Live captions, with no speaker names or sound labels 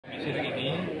Production ini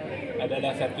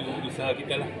adalah satu usaha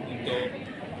kita lah untuk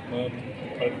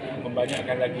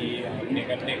membanyakkan lagi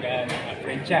perniagaan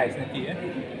franchise nanti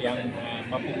yang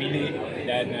mampu pilih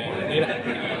dan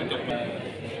untuk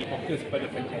fokus pada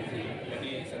franchisee. Jadi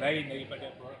selain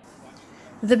daripada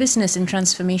The Business and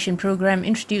Transformation Program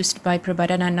introduced by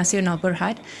Perbadanan Nasional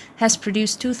Berhad has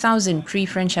produced 2,000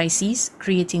 pre-franchisees,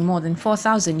 creating more than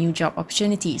 4,000 new job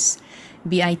opportunities.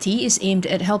 BIT is aimed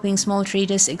at helping small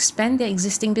traders expand their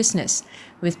existing business,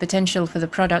 with potential for the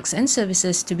products and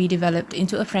services to be developed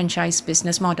into a franchise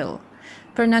business model.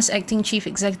 Pernas Acting Chief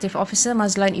Executive Officer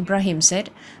Mazlan Ibrahim said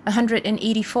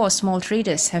 184 small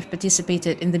traders have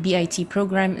participated in the BIT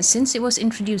program since it was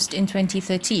introduced in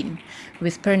 2013,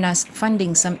 with Pernas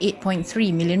funding some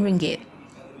 8.3 million ringgit.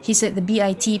 He said the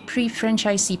BIT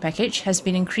pre-franchisee package has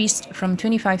been increased from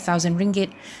 25,000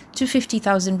 ringgit to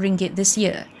 50,000 ringgit this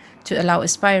year to allow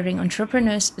aspiring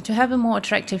entrepreneurs to have a more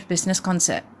attractive business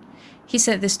concept. He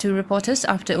said this to reporters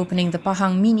after opening the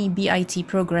Pahang mini BIT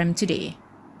program today.